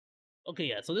Okay,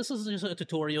 yeah, so this is just a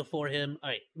tutorial for him.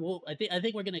 Alright, well, I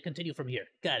think we're gonna continue from here.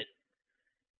 Got it.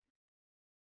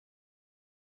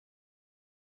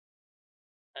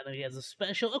 And then he has a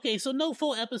special. Okay, so no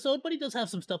full episode, but he does have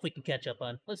some stuff we can catch up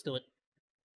on. Let's do it.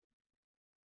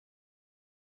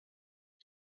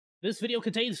 This video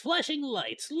contains flashing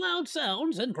lights, loud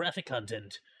sounds, and graphic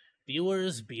content.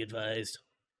 Viewers, be advised.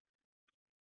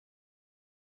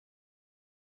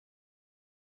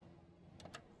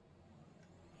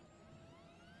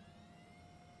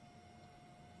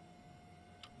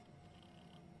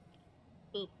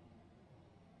 Boop.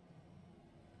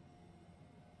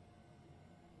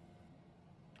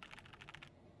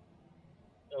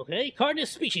 Okay, Carnis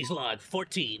species log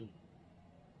 14.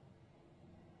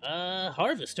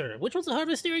 Harvester. Which one's the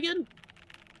harvester again?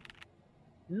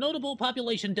 Notable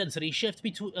population density shift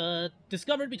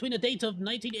discovered between the date of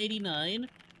 1989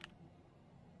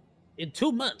 in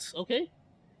 2 months. Okay.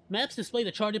 Maps display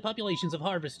the charted populations of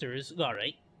harvesters.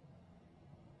 Alright.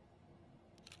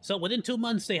 So within 2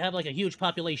 months, they have like a huge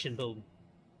population boom.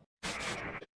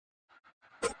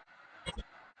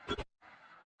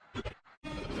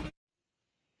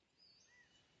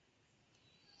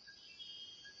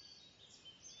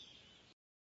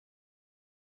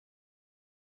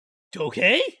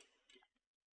 Okay.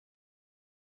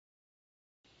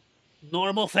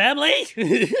 Normal family?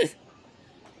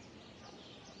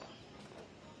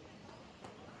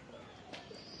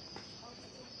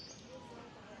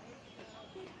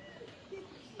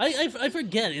 I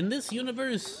forget, in this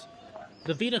universe,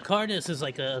 the Vita Carnis is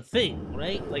like a thing,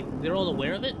 right? Like, they're all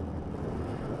aware of it?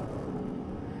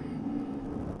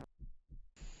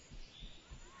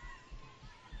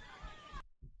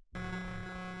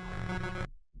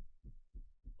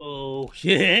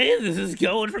 Okay, this is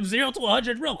going from 0 to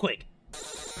 100 real quick.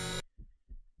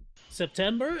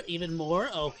 September, even more,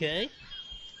 okay.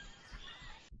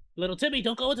 Little Timmy,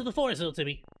 don't go into the forest, little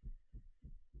Timmy.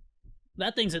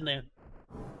 That thing's in there.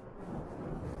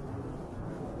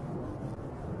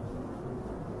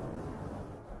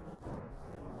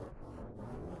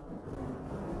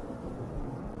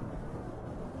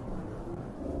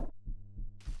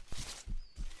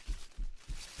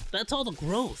 That's all the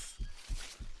growth.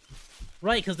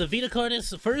 Right, because the Vita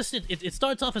Carnis, first it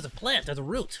starts off as a plant, as a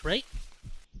root, right?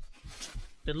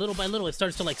 Then little by little it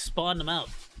starts to like spawn them out.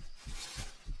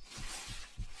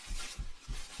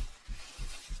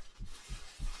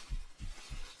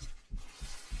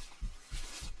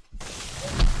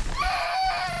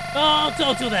 Oh,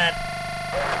 don't do that!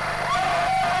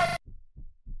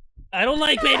 I don't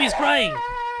like babies crying!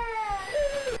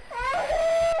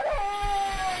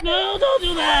 No, don't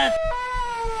do that!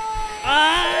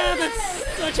 Ah,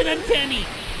 that's such an uncanny.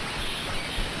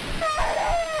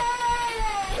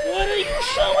 What are you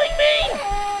showing me?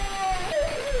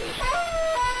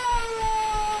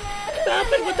 Stop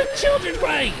it with the children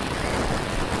crying!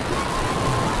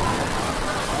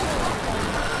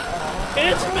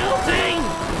 It's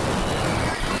melting!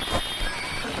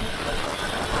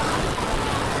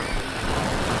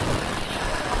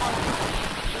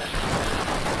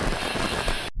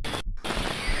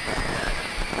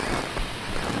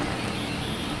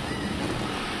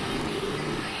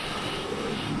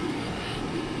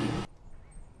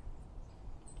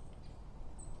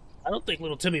 I don't think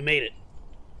little Timmy made it.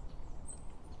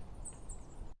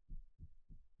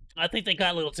 I think they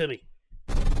got little Timmy.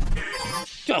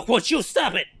 Yo, won't you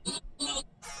stop it?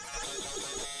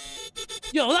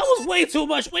 Yo, that was way too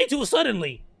much, way too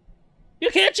suddenly. You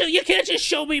can't just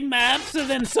show me maps and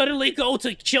then suddenly go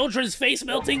to children's face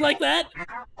melting like that.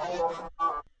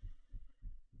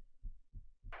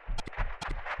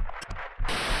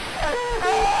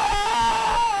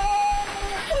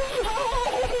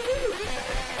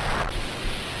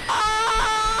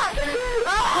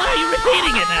 Why are you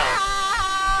repeating it now?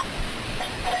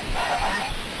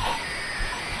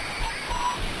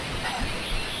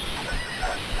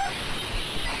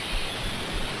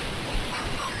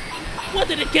 What,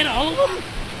 did it get all of them?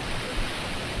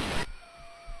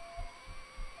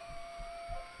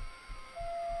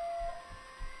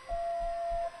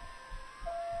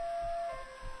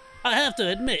 I have to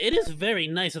admit, it is very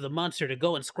nice of the monster to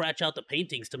go and scratch out the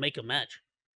paintings to make a match.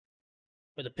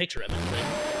 Or the picture, I meant to say.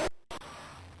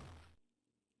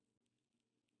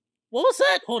 What was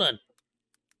that? Hold on.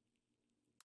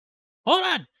 Hold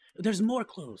on! There's more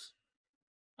clues.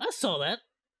 I saw that.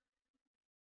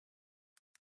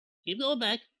 Keep going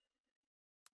back.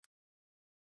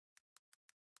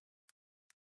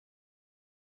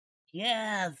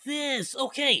 Yeah, this.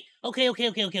 Okay.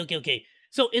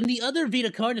 So in the other Vita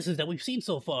Carnises that we've seen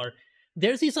so far,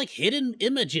 there's these like hidden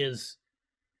images.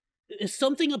 It's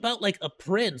something about like a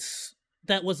prince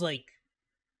that was like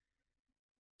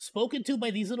spoken to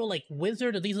by these little like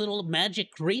wizard or these little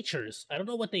magic creatures. I don't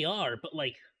know what they are, but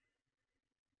like,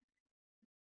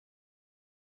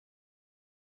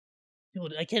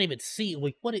 dude, I can't even see.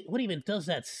 Like, what even does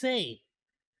that say?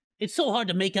 It's so hard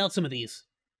to make out some of these.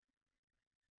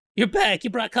 You're back.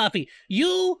 You brought coffee.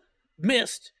 You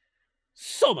missed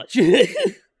so much.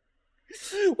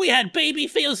 We had baby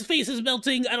faces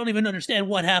melting. I don't even understand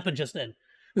what happened just then.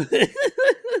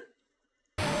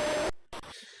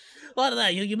 A lot of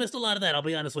that. You missed a lot of that, I'll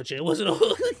be honest with you. It wasn't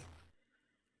all...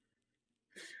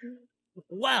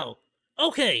 Wow.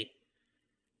 Okay.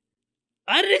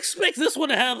 I didn't expect this one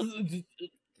to have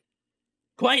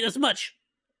quite as much.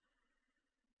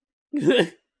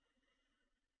 Why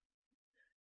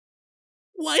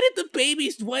did the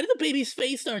baby's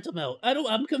face start to melt?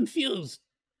 I'm confused.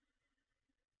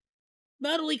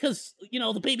 Not only because, you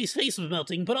know, the baby's face was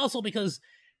melting, but also because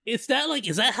is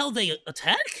that how they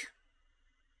attack?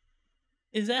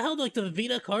 Is that how, like, the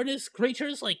Vita Carnis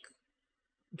creatures, like,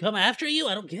 come after you?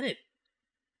 I don't get it.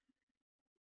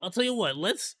 I'll tell you what,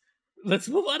 let's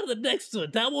move on to the next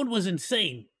one. That one was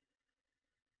insane.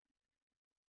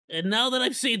 And now that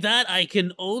I've seen that, I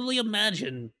can only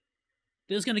imagine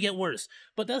this is gonna get worse.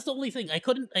 But that's the only thing. I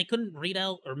couldn't read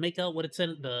out or make out what it said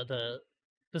in the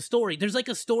story. There's like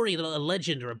a story, a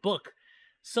legend or a book.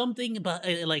 Something about,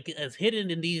 like, as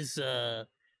hidden in these,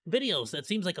 videos that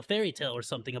seems like a fairy tale or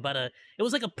something about it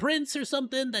was like a prince or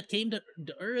something that came to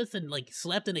Earth and like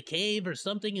slept in a cave or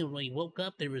something, and when he woke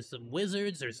up there was some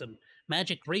wizards or some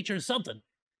magic creatures, something.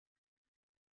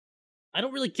 I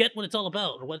don't really get what it's all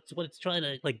about or what it's trying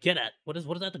to like get at. What does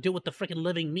that have to do with the freaking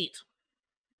living meat?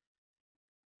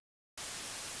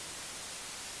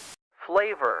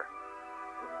 Flavor.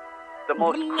 The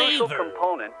most crucial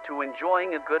component to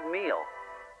enjoying a good meal.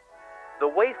 The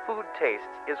way food tastes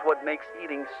is what makes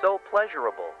eating so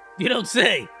pleasurable. You don't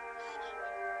say.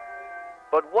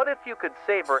 But what if you could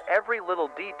savor every little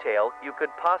detail you could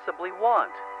possibly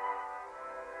want?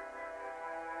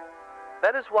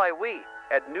 That is why we,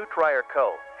 at H.E.R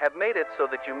Co., have made it so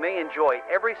that you may enjoy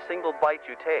every single bite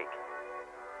you take.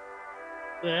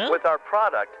 Well? With our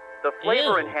product, the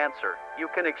Flavor Ew. Enhancer, you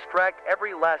can extract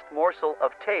every last morsel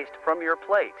of taste from your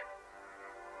plate.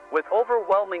 With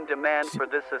overwhelming demand for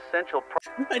this essential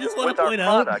I just want with to our point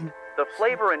out. product, the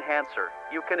Flavor Enhancer,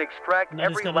 you can extract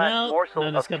every last morsel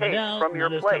of taste from your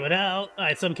plate. Coming out. All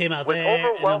right, some came out With there.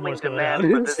 overwhelming demand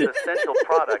for this essential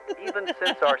product, even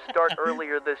since our start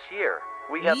earlier this year,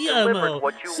 we have delivered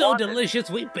what you so wanted. Delicious,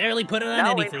 we barely put it on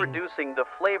Now anything. introducing the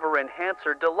Flavor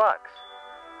Enhancer Deluxe.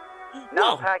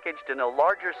 Now packaged in a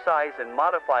larger size and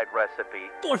modified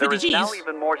recipe, there is now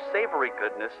even more savory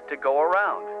goodness to go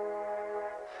around.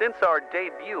 Since our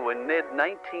debut in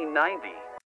mid-1990...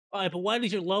 Alright, but why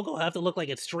does your logo have to look like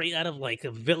it's straight out of, like, a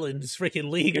villain's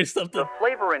freaking league or something? The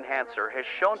Flavor Enhancer has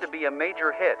shown to be a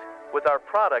major hit, with our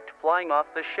product flying off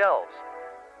the shelves.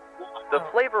 The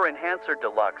Flavor Enhancer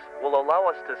Deluxe will allow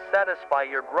us to satisfy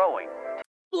your growing...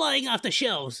 Flying off the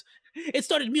shelves! It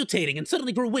started mutating and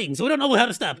suddenly grew wings. We don't know how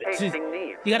to stop it. Tasting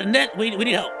needs. You got a net? We need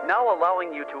help. Now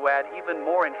allowing you to add even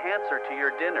more enhancer to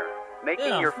your dinner,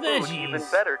 making your food even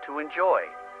better to enjoy.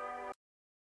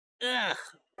 Ugh.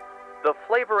 The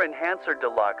Flavor Enhancer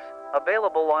Deluxe,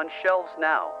 available on shelves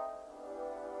now.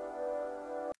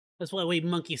 That's why we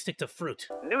monkeys stick to fruit.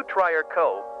 H.E.R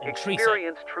Co.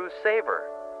 Experience true savor.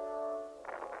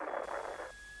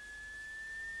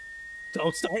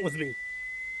 Don't start with me.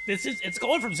 It's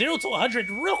going from 0 to 100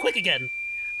 real quick again.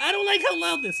 I don't like how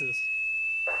loud this is.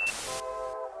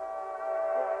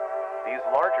 These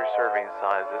larger serving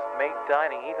sizes make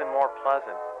dining even more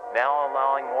pleasant, now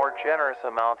allowing more generous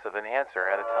amounts of enhancer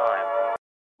at a time.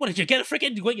 What, did you get a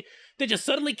freaking... Did you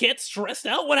suddenly get stressed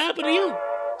out? What happened to you?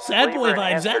 Sad boy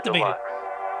vibes activated. Deluxe,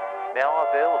 now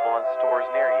available in stores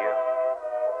near you.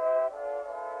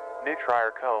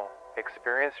 H.E.R Co.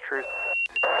 Experience true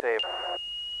savor.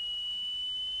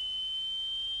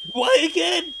 Why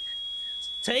again?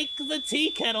 Take the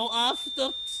tea kettle off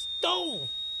the stove.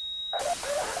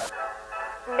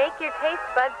 Make your taste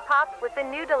buds pop with the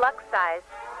new deluxe size.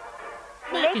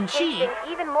 Mac and Make cheese.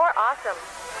 tasting even more awesome.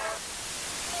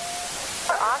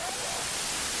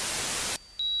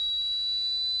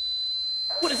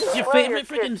 What is this, your Spoil favorite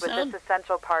your freaking kids with sound? this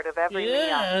essential part of every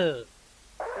meal.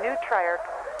 H.E.R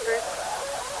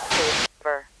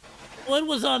Flavor. What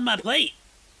was on my plate?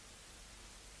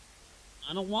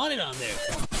 I don't want it on there.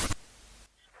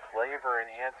 Flavor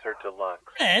Enhancer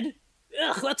Deluxe. Ed?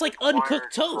 Ugh, that's like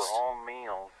uncooked toast. For all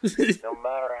meals, no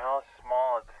matter how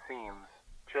small it seems,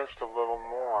 just a little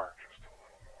more.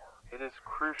 It is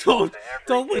crucial.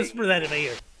 Don't whisper that in my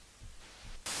ear.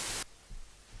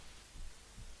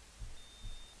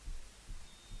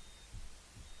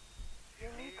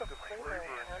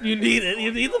 You need it.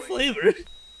 You need the flavor.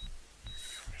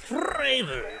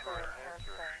 Flavor.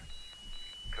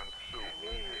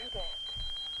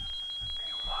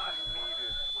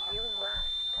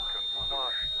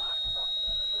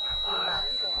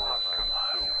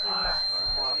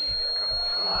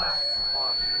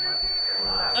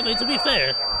 I mean, to be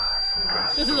fair,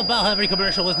 this is about how every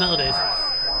commercial was nowadays.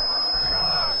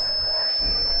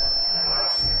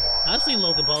 I've seen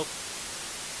Logan Paul.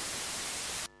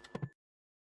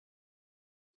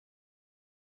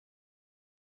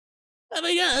 I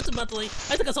mean, yeah, that's about the like.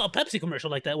 I think I saw a Pepsi commercial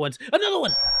like that once. Another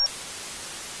one!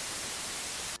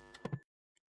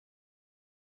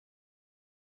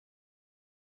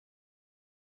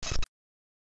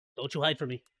 Don't you hide from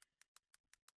me.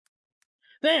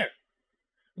 There!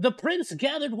 The prince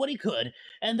gathered what he could,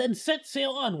 and then set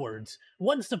sail onwards.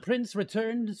 Once the prince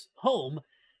returns home,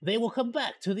 they will come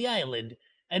back to the island,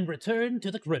 and return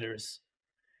to the critters.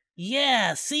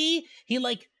 Yeah, see? He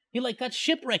got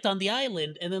shipwrecked on the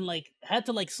island, and then, like, had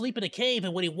to, like, sleep in a cave,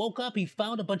 and when he woke up, he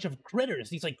found a bunch of critters,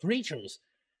 these, like, creatures.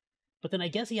 But then I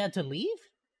guess he had to leave?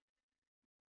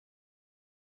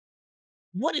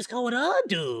 What is going on,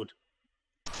 dude?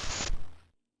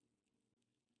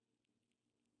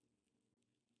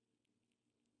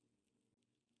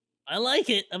 I like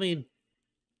it. I mean,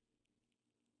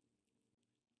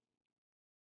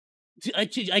 I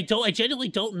genuinely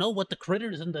don't know what the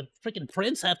critters and the freaking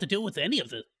prince have to do with any of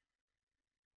this.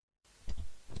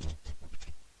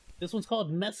 This one's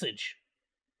called Message.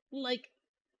 Like,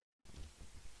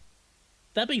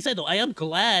 that being said, though, I am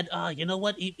glad. You know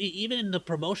what? Even in the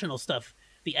promotional stuff,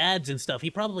 the ads and stuff,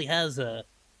 he probably has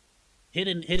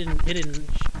hidden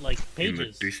like pages.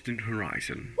 In the distant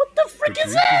horizon, what the frick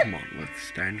is that? The group of monoliths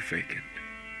stand vacant,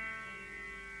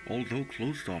 although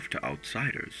closed off to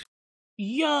outsiders.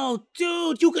 Yo,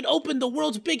 dude, you could open the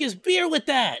world's biggest beer with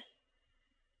that.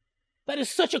 That is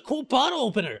such a cool bottle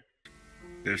opener.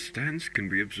 Their stands can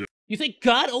be observed. You think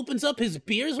God opens up his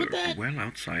beers with that? Well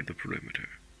outside the perimeter.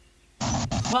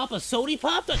 Pop a sody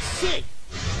pop? That's sick.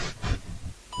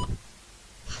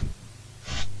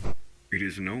 It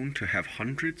is known to have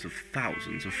hundreds of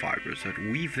thousands of fibers that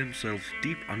weave themselves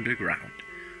deep underground,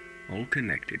 all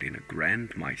connected in a grand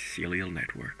mycelial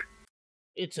network.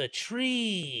 It's a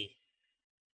tree.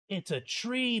 It's a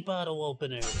tree bottle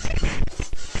opener.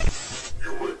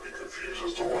 You might be confused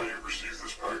as to why you received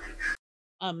this package.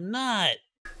 I'm not.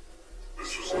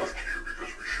 This was left to you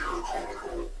because we share a common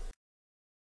goal.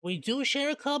 We do share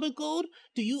a common goal?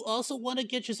 Do you also want to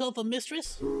get yourself a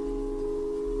mistress? I'm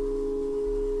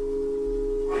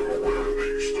aware that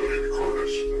you studied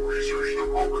Carnis and researched their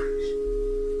properties.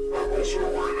 I'm also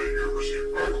aware that you received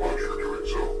backlash for doing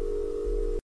so.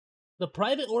 The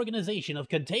Private Organization of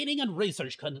Containing and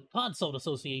Research Consult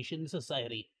Association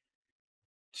Society.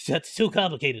 That's too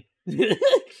complicated.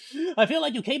 I feel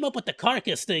like you came up with the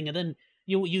carcass thing, and then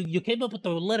you came up with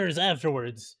the letters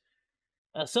afterwards.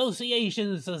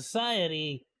 Association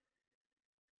Society.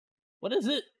 What is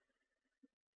it?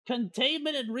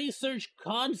 Containment and Research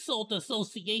Consult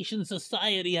Association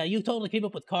Society. Yeah, you totally came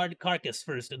up with carcass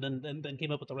first, and then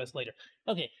came up with the rest later.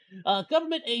 Okay.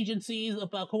 Government agencies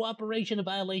about cooperation and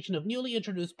violation of newly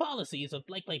introduced policies of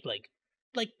blank.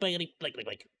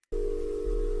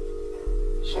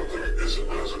 Something isn't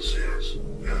as it seems,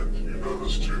 and you know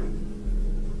this too.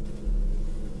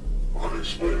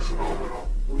 Unexplained phenomena,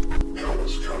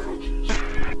 countless casualties,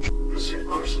 missing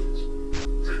persons,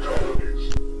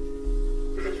 fatalities,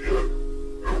 and yet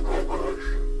no proper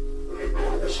action, and a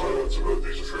normal silence about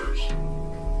these affairs.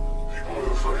 People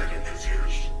are afraid and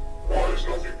confused. Why is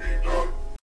nothing being done?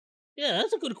 Yeah,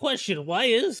 that's a good question. Why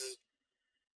is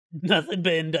nothing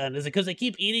being done? Is it because they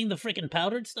keep eating the freaking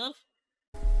powdered stuff?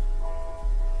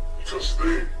 Because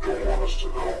they don't want us to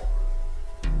know.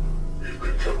 We've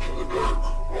been kept in the dark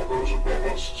while those above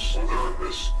us slither and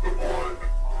miss the blind.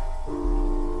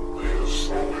 They have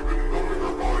slowly been numbing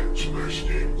our minds to their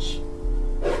schemes.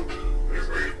 But they've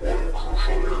made one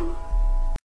crucial error.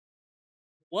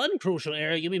 One crucial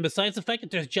error? You mean besides the fact that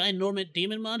there's ginormous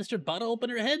demon monster bottle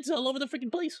opener heads all over the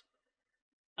freaking place?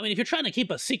 I mean, if you're trying to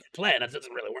keep a secret plan, that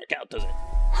doesn't really work out, does it?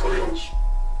 Trails,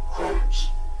 crumbs,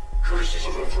 traces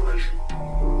of information.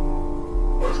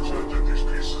 I've collected these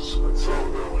pieces and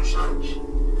found their loose ends.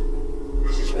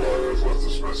 This is why I've left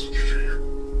this message to you.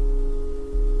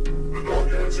 The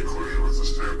document's included with the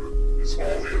statement is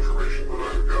all the information that I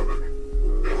have gathered.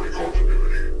 Every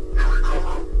continuity, every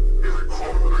cover-up, every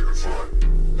clue that I could find.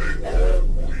 They all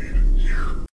lead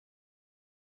here.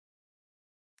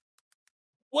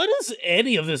 What does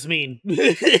any of this mean?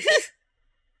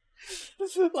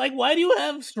 Like, why do you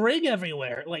have string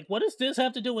everywhere? Like, what does this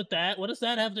have to do with that? What does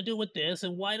that have to do with this?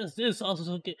 And why does this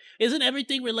also get... Isn't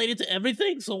everything related to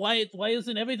everything? So why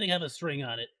doesn't everything have a string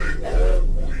on it?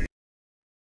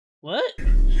 What?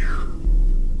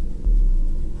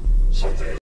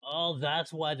 Oh,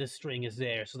 that's why the string is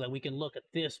there, so that we can look at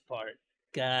this part.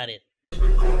 Got it.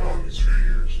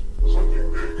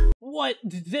 What?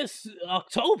 This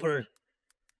October?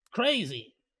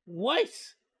 Crazy. What?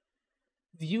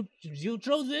 You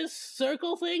drew this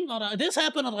circle thing on this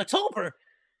happened in October?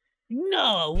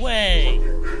 No way.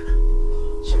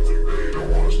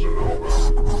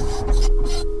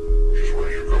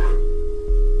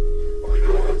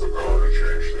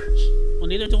 Well,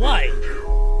 neither do I.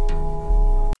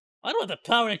 I don't have the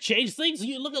power to change things.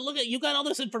 You look at you got all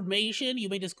this information. You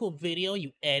made this cool video.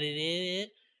 You edited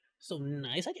it. So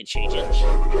nice. I can change it.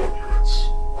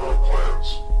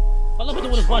 All I've been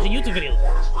doing is watching YouTube videos.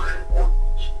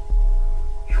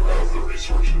 You have the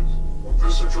resources.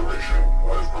 This information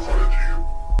I've provided to you.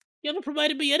 You haven't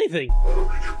provided me anything. Let me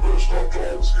get put a stop to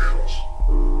all the scandals.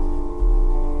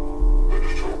 I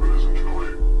just hope it isn't too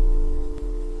late.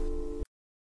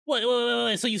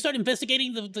 Wait. So you start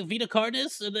investigating the Vita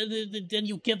Carnis, and then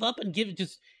you give up and give it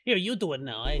just... Here, you do it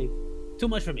now. Too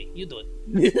much for me. You do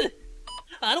it.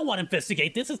 I don't want to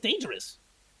investigate this. It's dangerous.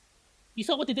 You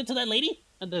saw what they did to that lady?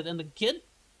 And the kid?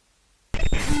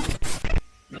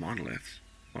 The monoliths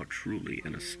are truly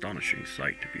an astonishing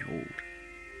sight to behold.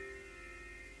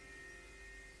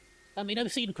 I mean,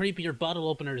 I've seen creepier bottle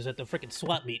openers at the frickin'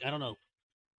 swap meet. I don't know.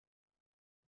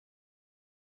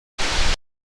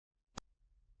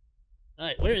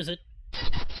 Alright, where is it?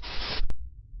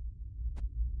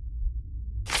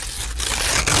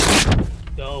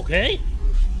 Okay.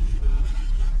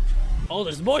 Oh,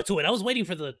 there's more to it. I was waiting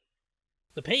for the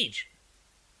page.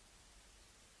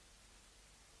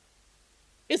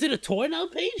 Is it a torn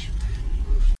out page?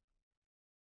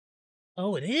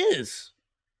 Oh, it is.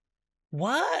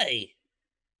 Why?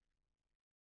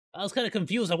 I was kind of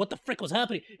confused on what the frick was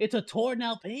happening. It's a torn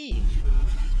out page.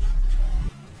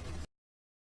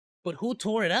 But who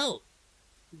tore it out?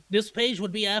 This page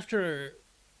would be after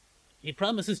he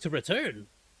promises to return.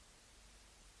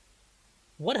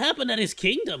 What happened at his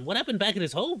kingdom? What happened back at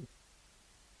his home?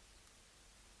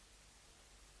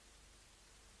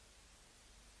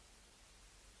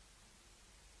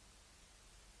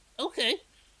 Okay.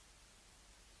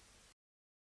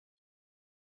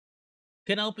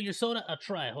 Can I open your soda? I'll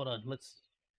try. Hold on. Let's...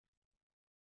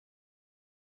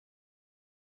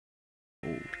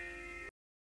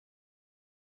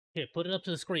 Here, put it up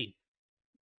to the screen.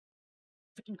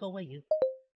 Freaking go away, you.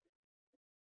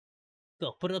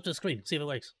 Go, put it up to the screen. See if it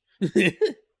works.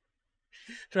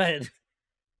 Try it.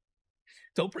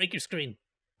 Don't break your screen.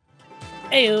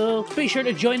 Ayoo, be sure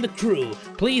to join the crew.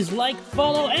 Please like,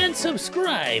 follow, and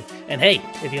subscribe. And hey,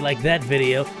 if you like that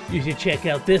video, you should check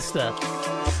out this stuff.